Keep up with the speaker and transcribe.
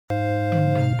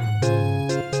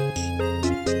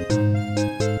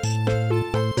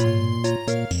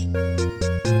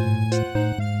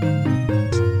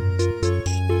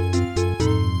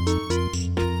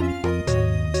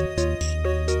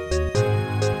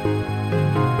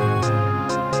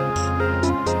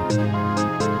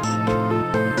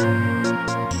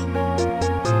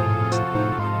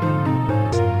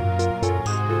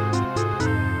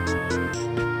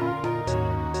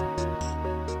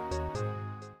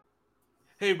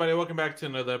Hey, everybody, welcome back to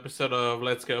another episode of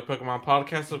Let's Go Pokemon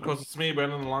Podcast. Of course, it's me,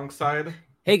 Brandon, alongside.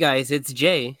 Hey guys, it's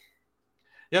Jay.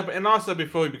 Yep, and also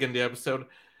before we begin the episode,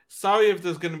 sorry if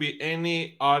there's going to be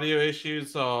any audio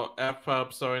issues or F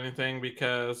ups or anything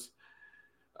because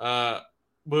uh,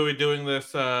 we were doing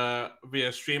this via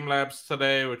Streamlabs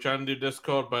today. We're trying to do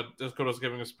Discord, but Discord was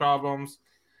giving us problems.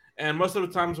 And most of the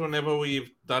times, whenever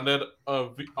we've done it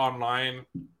online,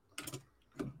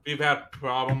 we've had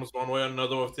problems one way or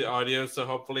another with the audio. So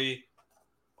hopefully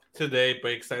today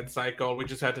breaks that cycle. We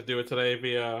just had to do it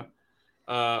today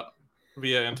uh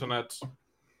via internet.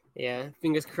 Yeah,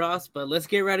 fingers crossed, but let's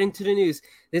get right into the news.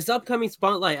 This upcoming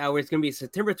Spotlight Hour is going to be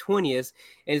September 20th,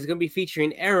 and it's going to be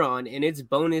featuring Aeron, and its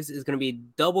bonus is going to be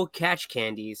double catch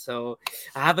candy. So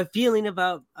I have a feeling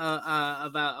about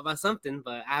something,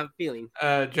 but I have a feeling.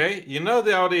 Jay, you know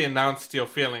they already announced your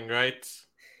feeling, right?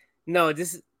 No,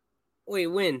 wait,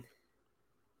 when?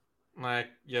 Like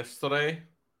yesterday.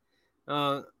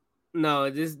 Uh, no,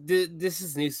 this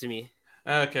is news to me.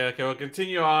 Okay, we'll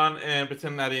continue on and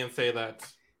pretend I didn't say that.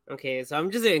 Okay, so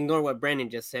I'm just gonna ignore what Brandon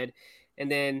just said, and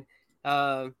then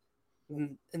uh,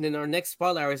 our next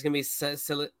spotlight hour is gonna be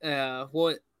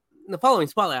what the following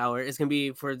spotlight hour is gonna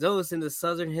be for those in the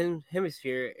southern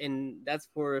hemisphere, and that's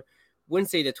for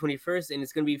Wednesday the 21st, and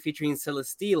it's gonna be featuring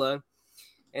Celesteela,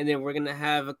 and then we're gonna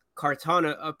have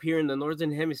Cartana up here in the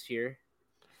northern hemisphere.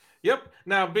 Yep.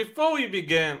 Now before we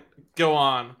begin, go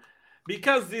on.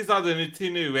 Because these are the two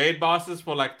new raid bosses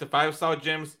for like the 5-star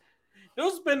gyms,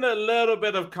 there's been a little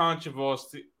bit of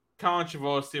controversy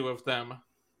with them.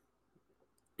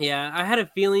 Yeah, I had a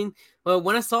feeling. Well,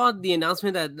 when I saw the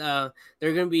announcement that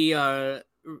they're gonna be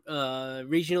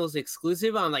regionals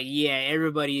exclusive, I'm like, yeah,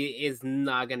 everybody is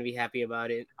not gonna be happy about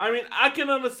it. I mean, I can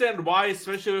understand why,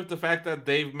 especially with the fact that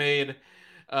they've made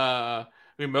uh,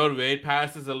 remote raid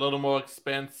passes a little more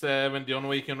expensive, and the only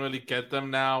way you can really get them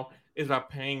now is by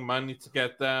paying money to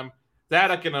get them.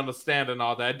 That I can understand and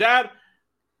all that. That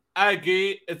I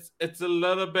agree. It's a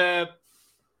little bit.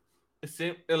 It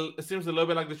seems a little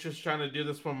bit like they're just trying to do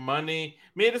this for money.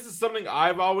 Me, this is something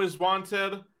I've always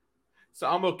wanted, so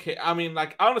I'm okay. I mean,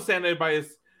 like I understand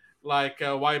everybody's like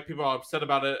why people are upset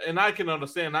about it, and I can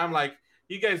understand. I'm like,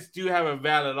 you guys do have a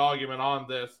valid argument on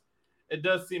this. It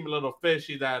does seem a little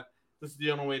fishy that this is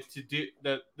the only way to do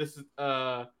that. This is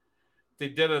they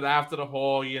did it after the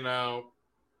whole remote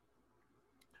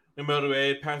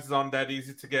raid passes on that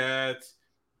easy to get,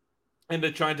 and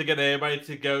they're trying to get everybody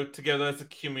to go together as a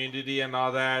community and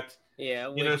all that.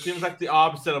 Yeah, It seems which like the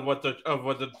opposite of what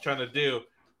they're trying to do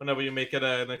whenever you make it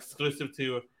an exclusive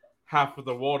to half of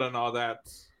the world and all that.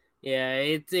 yeah,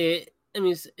 it. I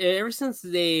mean, ever since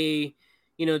they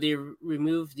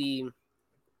removed the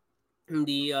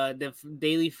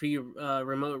daily free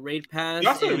remote raid You pass,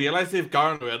 also and realize they've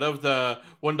gotten rid of the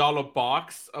 $1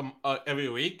 box every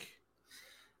week.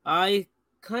 I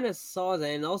kind of saw that,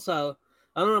 and also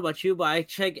I don't know about you, but I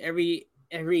check every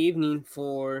evening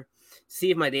for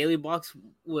see if my daily box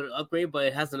would upgrade, but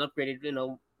it hasn't upgraded in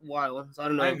a while, so I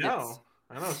don't know I if it's. know,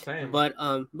 I know, same. But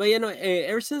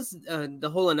ever since the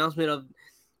whole announcement of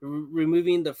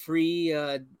removing the free,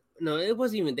 no, it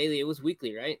wasn't even daily; it was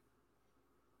weekly, right?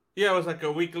 Yeah, it was like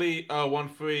a weekly one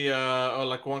free or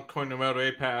like one coin no matter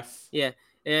a pass. Yeah,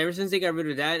 ever since they got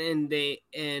rid of that, and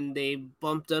they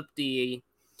bumped up the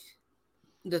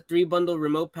three bundle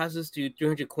remote passes to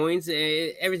 300 coins,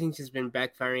 everything's just been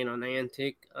backfiring on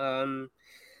Niantic.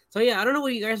 So yeah, I don't know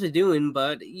what you guys are doing,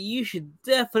 but you should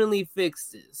definitely fix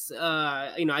this.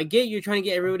 I get you're trying to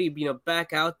get everybody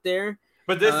back out there.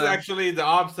 But this is Uh, actually the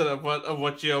opposite of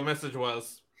what your message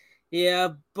was. yeah,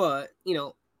 but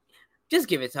just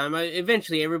give it time.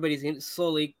 Eventually, everybody's gonna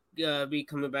slowly be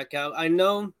coming back out. I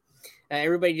know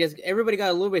everybody got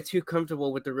a little bit too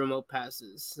comfortable with the remote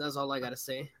passes. That's all I gotta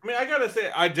say. I mean, I gotta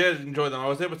say, I did enjoy them. I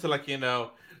was able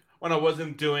to when I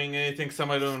wasn't doing anything,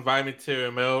 somebody would invite me to a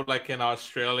remote, like in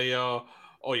Australia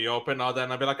or Europe and all that,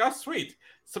 and I'd be like, oh, sweet,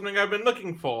 something I've been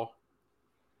looking for.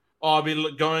 Or I'll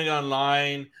be going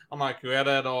online on like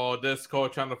Reddit or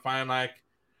Discord trying to find like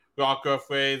rock off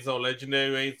raids or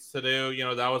legendary raids to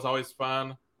do. That was always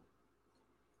fun.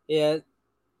 Yeah,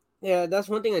 yeah, that's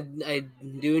one thing I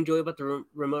do enjoy about the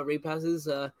remote raid passes.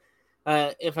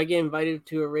 If I get invited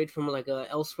to a raid from like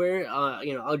elsewhere,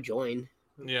 I'll join.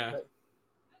 Yeah. But,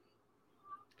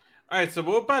 All right, so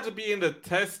we're about to be in the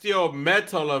Test Your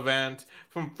Metal event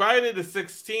from Friday the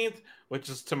 16th, which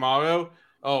is tomorrow.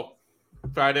 Oh,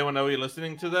 Friday, whenever you're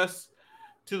listening to this,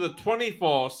 to the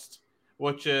 21st,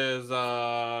 which is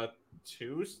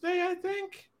Tuesday, I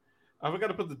think. I forgot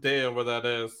to put the day of where that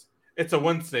is. It's a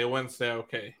Wednesday,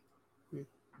 okay.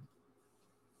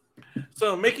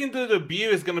 So making the debut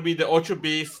is going to be the Ultra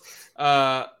Beast,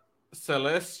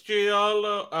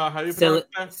 Celestial. How do you pronounce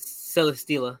that?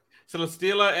 Celesteela.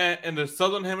 Celesteela in the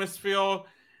southern hemisphere,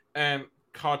 and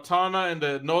Kartana in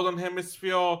the northern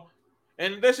hemisphere.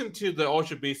 In addition to the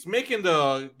Ultra Beast, making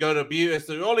the go debut is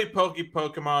the only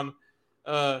Pokemon.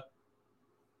 Oh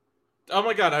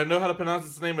my god, I know how to pronounce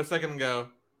its name a second ago.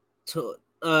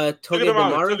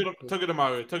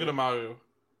 Togedemaru,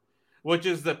 which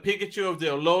is the Pikachu of the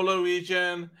Alola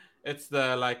region. It's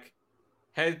the like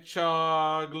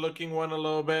hedgehog looking one a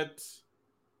little bit.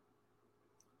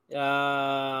 It's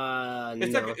no.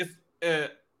 like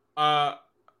it's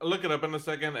look it up in a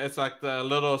second. It's like the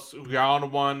little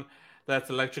round one that's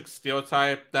electric steel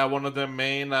type. That one of the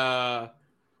main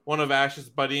one of Ash's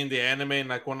buddy in the anime, and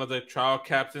like one of the trial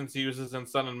captains uses in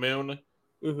Sun and Moon.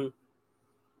 Mm-hmm.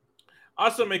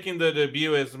 Also making the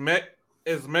debut is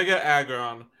Mega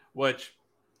Aggron, which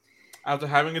after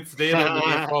having its data in the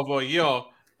game for over a year,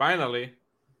 finally.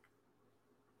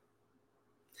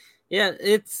 Yeah,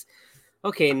 it's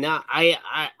okay. Now I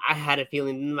had a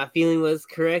feeling. My feeling was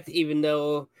correct, even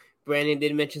though Brandon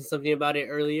did mention something about it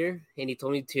earlier, and he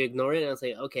told me to ignore it. And I was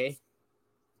like, okay.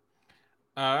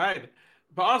 All right,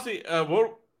 but honestly,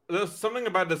 there's something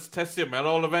about this Tessia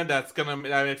Metal event that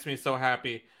makes me so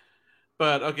happy.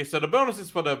 But okay, so the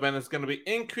bonuses for the event is gonna be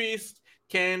increased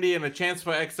candy and a chance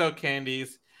for XL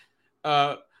candies.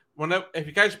 If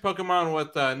you catch Pokemon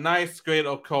with a nice, great,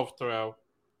 or curve throw. All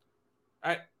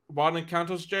right, wild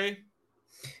encounters, Jay.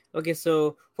 Okay,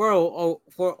 so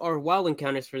for our wild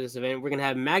encounters for this event, we're gonna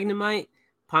have Magnemite,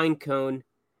 Pinecone,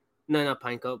 no, not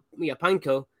Pineco, yeah,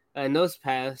 Pineco,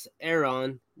 Nosepass,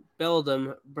 Aeron,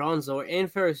 Beldum, Bronzor,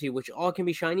 and Ferrocy, which all can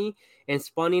be shiny. And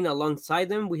spawning alongside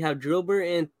them, we have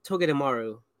Drillbur and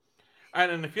Togedemaru.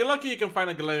 And if you're lucky, you can find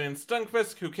a Galarian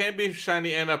Stunfisk who can be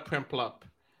shiny and a Prinplup.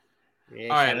 Yeah,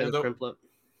 shout out to Prinplup.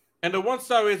 And the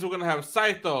 1-star rays, we're going to have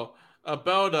Scyther, a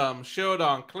Beldum,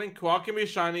 Shieldon, Klink, who all can be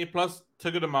shiny, plus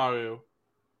Togedemaru.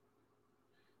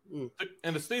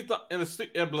 And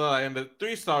the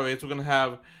 3-star rays, we're going to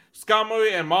have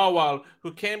Skarmory and Marwile,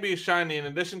 who can be shiny. In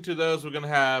addition to those, we're going to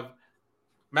have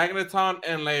Magneton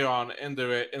and Lairon in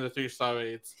the 3-star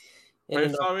raids.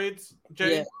 5-star raids,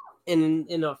 Jay? Yeah,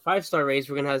 in our 5-star raids,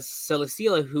 we're going to have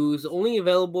Celesteela, who's only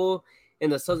available in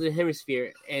the southern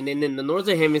hemisphere. And then in the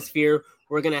northern hemisphere,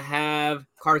 we're going to have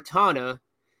Kartana,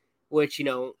 which,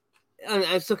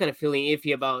 I'm still kind of feeling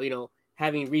iffy about,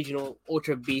 having regional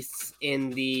Ultra Beasts in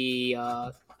the,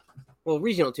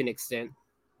 regional to an extent.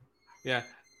 Yeah.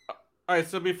 All right,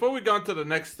 so before we go on to the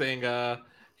next thing,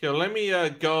 here, let me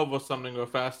go over something real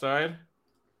fast, all right?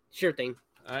 Sure thing.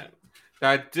 All right.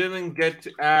 I didn't get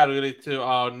to add really to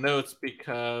our notes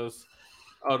because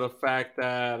of the fact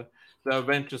that the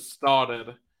event just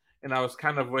started, and I was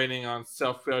kind of waiting on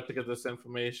Self-Fair to get this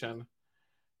information.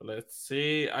 Let's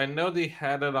see. I know they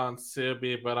had it on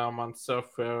Searby, but I'm on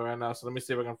Self-Fair right now, so let me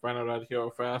see if I can find it right here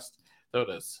real fast. There it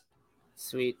is.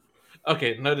 Sweet.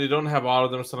 Okay, no, they don't have all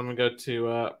of them, so let me go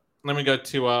to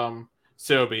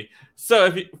Searby.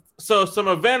 So some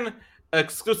event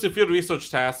exclusive field research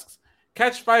tasks.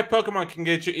 Catch 5 Pokemon can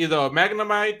get you either a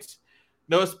Magnemite,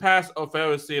 Nosepass, or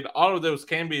Ferroseed. All of those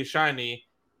can be shiny.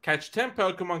 Catch 10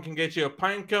 Pokemon can get you a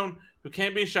Pinecone, who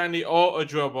can be shiny, or a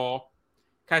Drillball.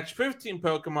 Catch 15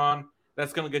 Pokemon,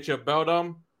 that's going to get you a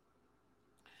Beldum.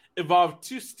 Evolve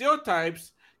 2 Steel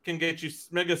types can get you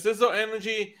Mega Sizzle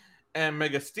Energy and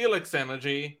Mega Steelix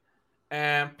Energy.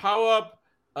 And power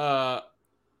up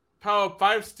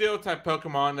 5 Steel type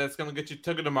Pokemon, that's going to get you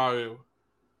Togedemaru.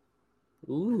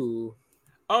 Ooh.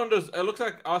 Oh, and it looks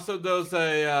like also there's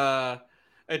a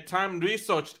timed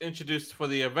research introduced for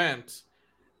the event.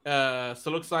 So it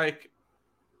looks like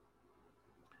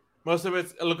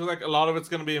it looks like a lot of it's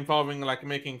going to be involving like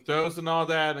making throws and all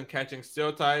that and catching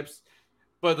steel types.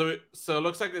 So it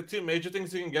looks like the 2 major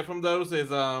things you can get from those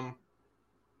is on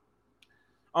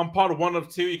part 1 of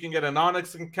 2 you can get an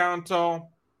Onix encounter,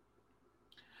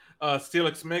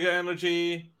 Steelix Mega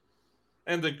Energy.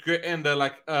 And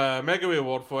the mega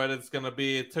reward for it is gonna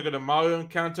be Togedemaru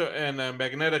encounter and a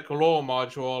magnetic lore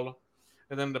module.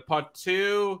 And then the part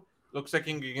 2 looks like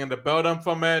you can get the Beldum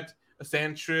from it, a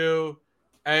Sandshrew,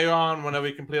 Aeron whenever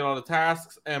you complete all the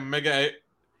tasks, and Mega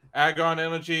Aggron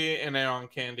energy and Aeron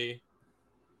candy.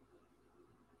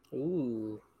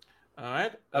 Ooh.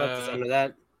 Alright. I like the sound of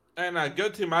that. And go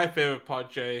to my favorite part,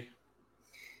 Jay.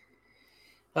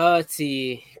 Let's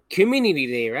see. Community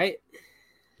Day, right?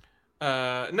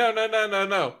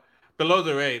 No. Below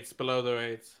the raids.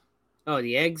 Oh,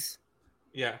 the eggs?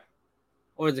 Yeah.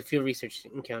 Or the field research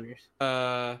encounters?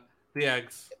 The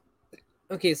eggs.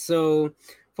 Okay, so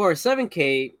for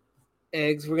 7K,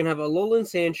 eggs, we're gonna have Alolan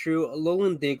Sandshrew,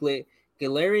 Alolan Diglett,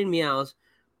 Galarian Meows,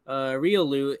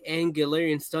 Riolu, and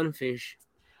Galarian Stunfish,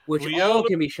 which all Riolu,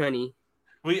 can be shiny.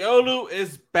 Riolu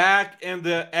is back in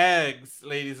the eggs,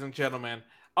 ladies and gentlemen.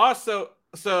 Also,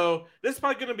 so this is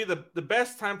probably going to be the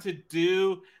best time to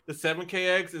do the 7K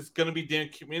eggs. Is going to be during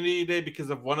Community Day because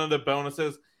of one of the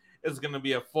bonuses is going to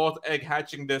be a fourth egg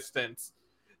hatching distance.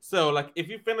 So, like, if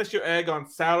you finish your egg on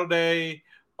Saturday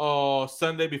or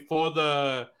Sunday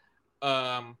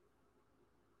um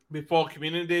before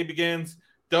Community Day begins,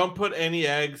 don't put any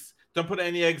eggs. Don't put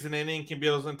any eggs in any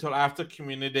incubators until after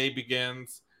Community Day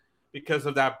begins, because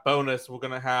of that bonus we're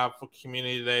gonna have for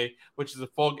Community Day, which is a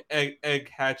full egg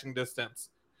hatching distance.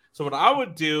 So what I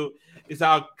would do is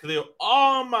I'll clear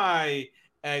all my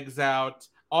eggs out,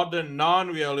 all the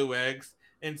non-Riolu eggs,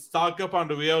 and stock up on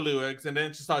the Riolu eggs, and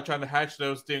then just start trying to hatch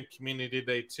those during Community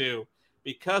Day too,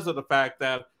 because of the fact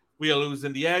that Riolu's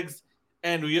in the eggs,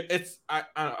 and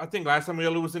I think last time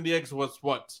Riolu was in the eggs was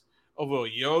what, over a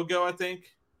year ago, I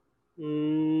think.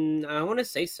 I want to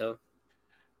say so.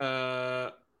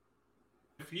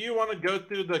 If you want to go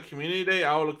through the Community Day,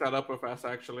 I'll look that up real fast,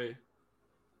 actually.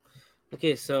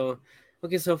 Okay, so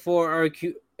for our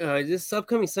this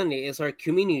upcoming Sunday is our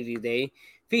Community Day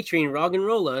featuring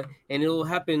Roggenrola, and it will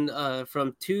happen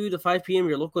from 2 to 5 p.m.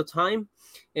 your local time.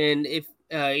 And if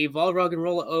evolve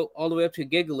Roggenrola all the way up to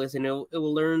Gigalith, and it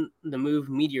will learn the move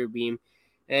Meteor Beam.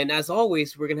 And as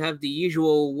always, we're gonna have the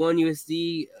usual 1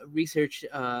 USD research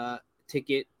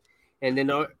ticket, and then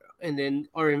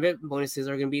our event bonuses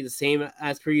are gonna be the same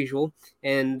as per usual,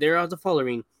 and there are the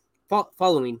following.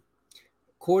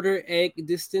 Quarter egg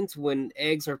distance when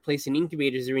eggs are placed in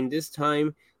incubators during this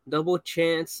time. Double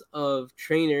chance of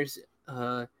trainers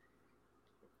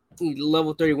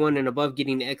level 31 and above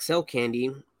getting XL candy.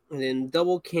 And then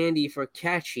double candy for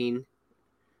catching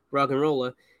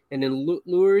Roggenrola. And then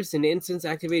lures and instants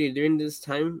activated during this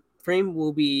time frame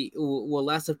will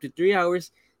last up to 3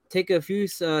 hours. Take a few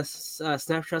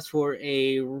snapshots for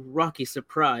a Rocky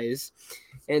surprise.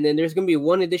 And then there's going to be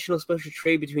one additional special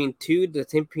trade between 2 to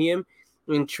 10 p.m.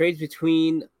 And trades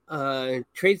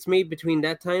made between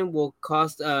that time will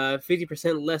cost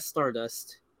 50% less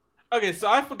Stardust. Okay, so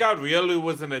I forgot Riolu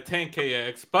was in a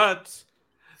 10KX, but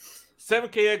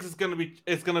 7KX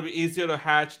is gonna be easier to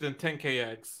hatch than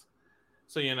 10KX.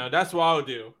 So that's what I'll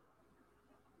do.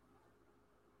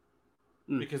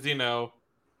 Because you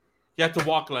have to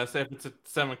walk less if it's a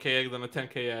 7K egg than a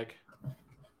 10K egg.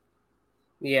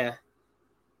 Yeah.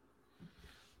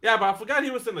 Yeah, but I forgot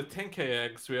he was in the 10K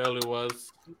eggs. Riolu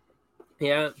was.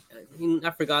 Yeah,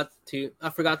 I forgot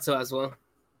so as well.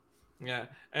 Yeah.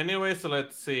 Anyway, so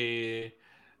let's see.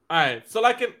 All right. So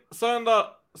like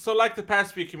the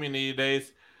past few Community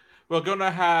Days, we're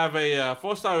gonna have a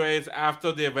 4-star raise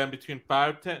after the event between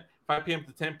 5 p.m.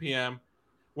 to 10 p.m.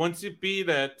 Once you beat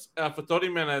it for 30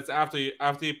 minutes after you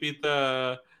beat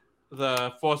the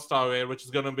 4-star raid, which is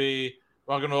gonna be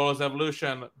Roggenrola's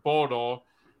Evolution Border.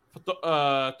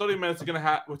 For 30 minutes, you're gonna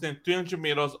have within 300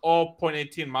 meters or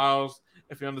 0.18 miles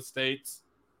if you're in the States.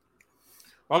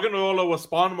 Roggenrola will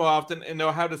spawn more often, and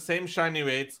they'll have the same shiny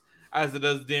rates as it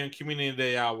does during Community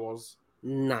Day hours.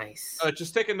 Nice.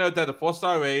 Just take a note that the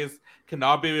 4-star raids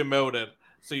cannot be remoted,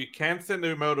 so you can't send the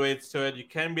remote raids to it. You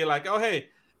can't be like, oh hey,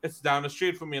 it's down the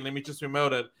street from me, let me just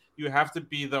remote it. You have to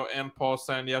be there in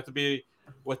person. You have to be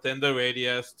within the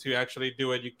radius to actually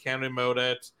do it. You can remote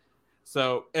it.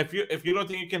 So if you don't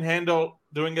think you can handle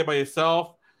doing it by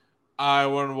yourself, I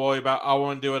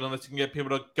wouldn't do it unless you can get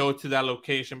people to go to that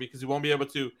location, because you won't be able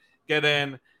to get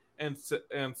in and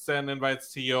send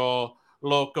invites to your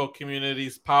local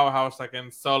community's powerhouse like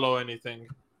in solo or anything.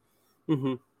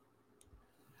 Mm-hmm.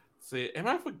 See, am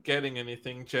I forgetting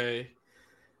anything, Jay?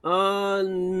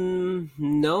 No,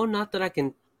 not that I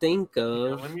can think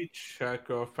of. Yeah, let me check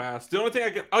real fast. The only thing I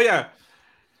can... Oh, yeah.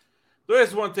 There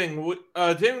is one thing.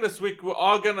 During this week, we're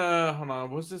all gonna... Hold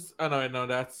on. What's this? Oh, no,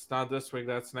 that's not this week.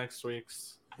 That's next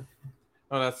week's.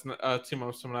 Oh, that's 2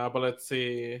 months from now. But let's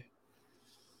see.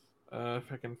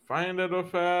 If I can find it real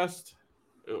fast.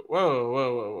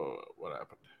 Whoa. What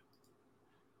happened?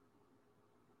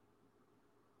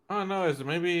 Oh, no. Is it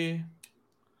maybe...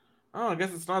 Oh, I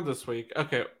guess it's not this week.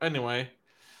 Okay, anyway.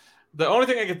 The only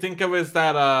thing I can think of is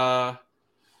that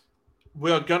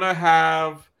we're gonna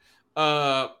have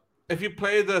if you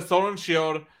play the Sword and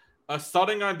Shield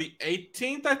starting on the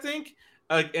 18th, I think,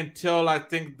 until I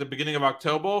think the beginning of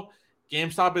October,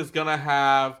 GameStop is gonna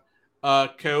have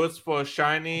codes for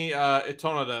shiny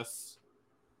Eternatus.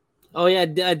 Oh yeah,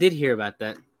 I did hear about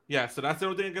that. Yeah, so that's the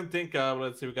only thing I can think of.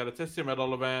 Let's see, we got a Testing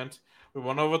Medal event. We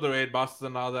went over the raid bosses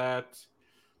and all that.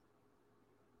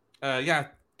 Yeah,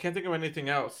 can't think of anything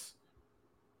else.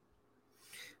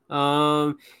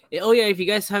 Oh yeah, if you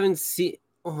guys haven't seen,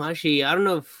 oh actually, I don't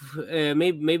know if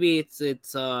maybe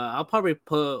it's I'll probably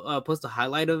post a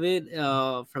highlight of it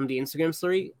from the Instagram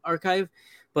story archive,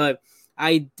 but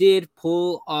I did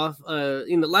pull off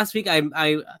last week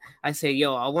I say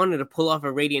yo I wanted to pull off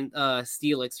a Radiant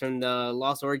Steelix from the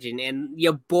Lost Origin, and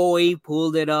your boy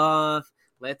pulled it off.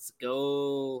 Let's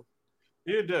go.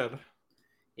 You did.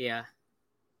 Yeah.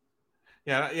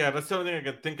 Yeah. That's the only thing I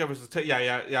can think of is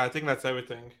yeah. I think that's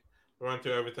everything. We went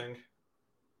through everything.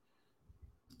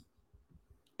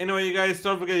 Anyway, you guys,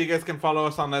 don't forget you guys can follow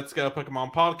us on Let's Go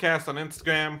Pokemon Podcast on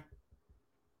Instagram,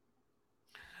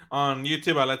 on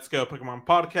YouTube at Let's Go Pokemon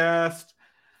Podcast,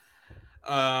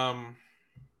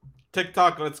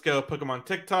 TikTok, Let's Go Pokemon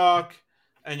TikTok,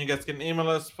 and you guys can email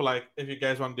us for like if you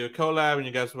guys want to do a collab and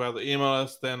you guys would rather email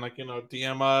us, then like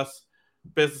DM us,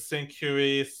 business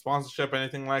inquiries, sponsorship,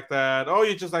 anything like that, or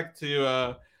you just like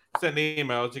to send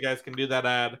emails, you guys can do that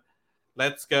at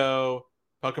Let's Go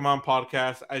Pokemon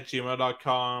Podcast at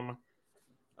gmail.com.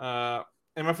 Am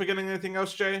I forgetting anything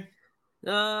else, Jay?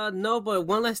 No, but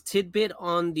one last tidbit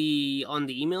on the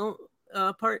email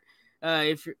part.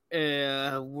 If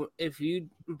you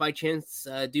by chance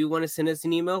do want to send us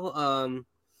an email,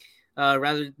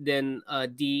 rather than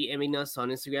DMing us on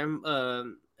Instagram,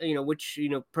 which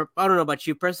I don't know about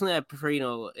you personally, I prefer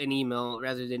an email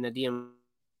rather than a DM.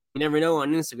 You never know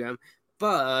on Instagram,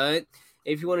 but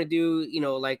if you want to do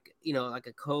like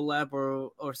a collab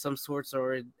or some sorts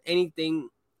or anything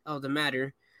of the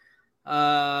matter,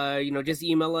 just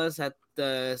email us at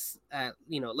let's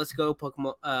go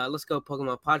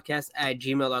Pokemon podcast at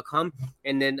gmail.com,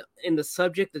 and then in the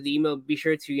subject of the email be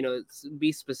sure to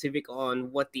be specific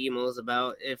on what the email is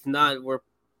about. If not, we're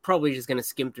probably just gonna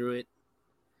skim through it.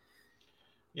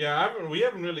 Yeah, we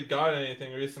haven't really got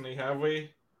anything recently, have we?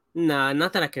 Nah,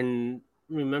 not that I can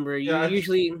remember. Yeah,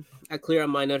 Usually I clear out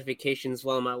my notifications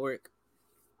while I'm at work.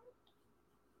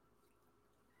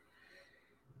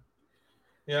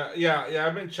 Yeah.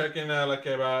 I've been checking like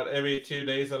about every 2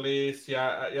 days at least.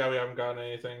 Yeah, we haven't gotten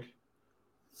anything.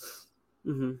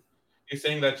 Mm-hmm. You're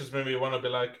saying that just made me want to be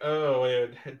like, oh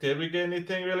wait, did we get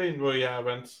anything really? Well, we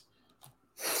haven't.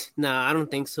 Nah, I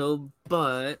don't think so.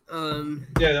 But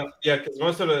yeah, because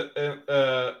most of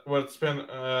the what's been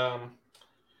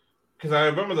because I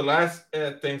remember the last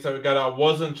things that we got out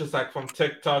wasn't just like from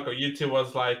TikTok or YouTube,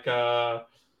 was like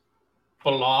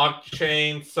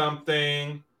blockchain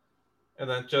something, and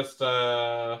then just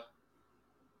blockchain,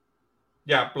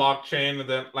 and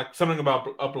then like something about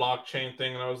a blockchain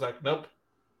thing, and I was like, nope.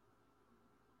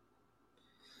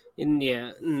 And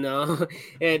no,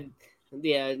 and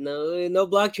no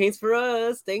blockchains for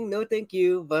us. Thank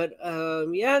you. But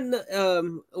to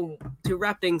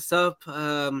wrap things up,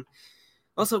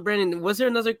 also Brandon, was there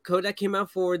another code that came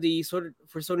out for the Sword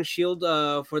and Shield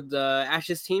for the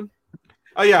Ashes team?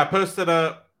 Oh yeah, I posted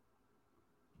a.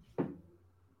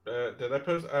 Did I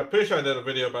post? I'm pretty sure I did a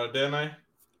video about it, didn't I?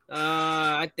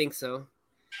 I think so.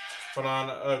 Hold on.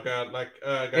 Oh god, like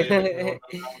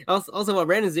also while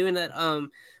Brandon's doing that,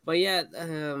 but yeah,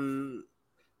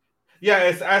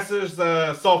 it's Asus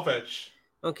Solfetch.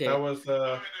 Okay. That was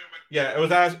it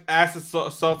was Asus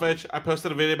Solfetch. I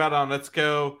posted a video about it on Let's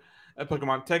Go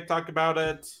Pokemon TikTok about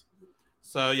it.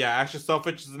 So yeah, Asus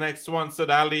Solfetch is the next one. So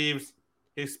that leaves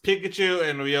his Pikachu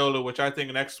and Riolu, which I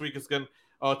think next week is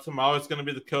tomorrow is gonna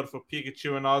be the code for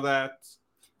Pikachu and all that.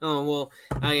 Oh well,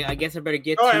 I guess I better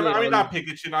get to it. I mean, not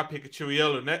Pikachu,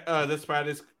 Riolu. This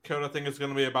Friday's code I think is going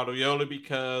to be about Riolu,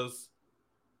 because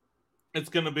it's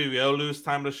going to be Riolu's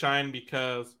time to shine,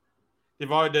 because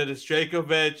they've already did his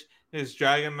Dracovic, his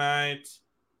Dragonite,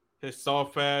 his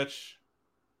Solfetch,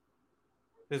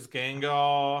 his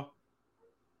Gengar.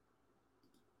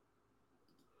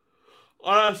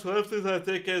 Honestly, I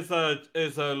think is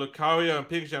Lucario and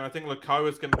Pikachu. And I think Lucario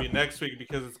is going to be next week,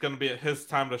 because it's going to be his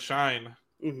time to shine.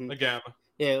 Mm-hmm. Again.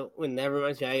 Yeah, when that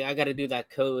reminds me, I got to do that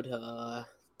code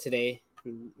today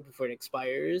before it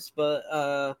expires. But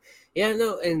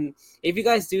and if you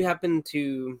guys do happen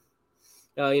to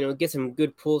get some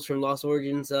good pulls from Lost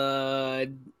Origins,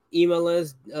 email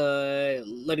us,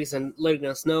 letting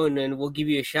us know, and then we'll give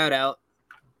you a shout out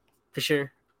for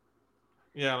sure.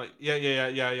 Yeah. We're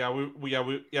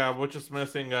just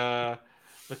missing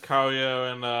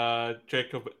Lucario and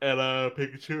Jacob and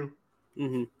Pikachu.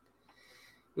 Mm-hmm.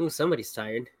 Ooh, somebody's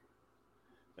tired.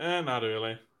 Not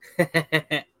really.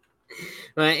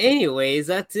 But anyways,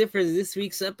 that's it for this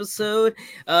week's episode.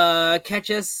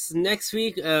 Catch us next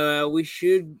week. I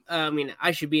should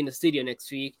be in the studio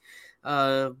next week.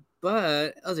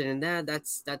 But other than that,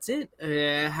 that's it.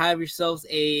 Have yourselves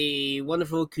a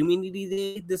wonderful community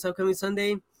day this upcoming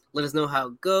Sunday. Let us know how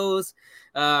it goes.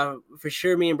 For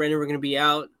sure, me and Brandon were gonna be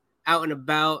out and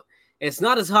about. It's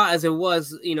not as hot as it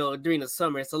was, during the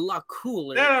summer. It's a lot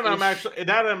cooler. And I'm actually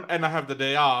and I have the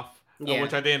day off, Yeah.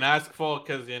 which I didn't ask for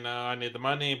because I need the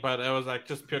money, but it was like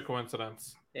just pure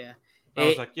coincidence. Yeah. I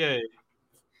was like, yay.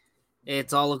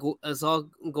 It's all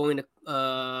going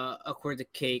to according to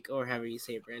cake, or however you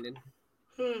say it, Brandon.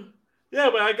 Yeah,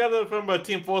 but I got it from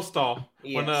Team 4-Star.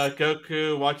 Yes. When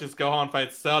Goku watches Gohan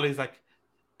fight Cell, he's like,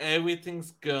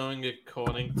 everything's going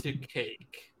according to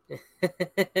cake.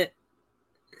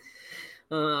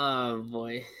 Oh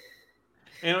boy.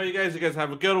 Anyway, you guys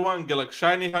have a good one. Good luck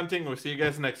shiny hunting. We'll see you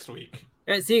guys next week.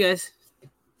 All right, see you guys.